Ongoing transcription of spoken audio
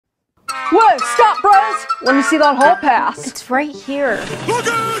Whoa, stop, bros! Let me see that hall pass. It's right here.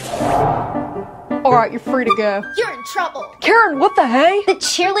 Alright, you're free to go. You're in trouble. Karen, what the hey? The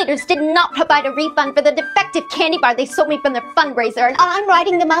cheerleaders did not provide a refund for the defective candy bar they sold me from their fundraiser, and I'm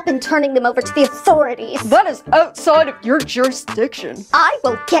writing them up and turning them over to the authorities. That is outside of your jurisdiction. I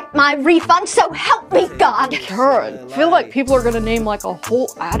will get my refund, so help me God. Karen, I feel like people are gonna name like a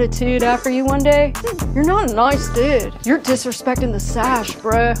whole attitude after you one day. You're not a nice dude. You're disrespecting the sash,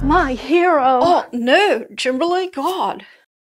 bruh. My hero. Oh, no, Kimberly, God.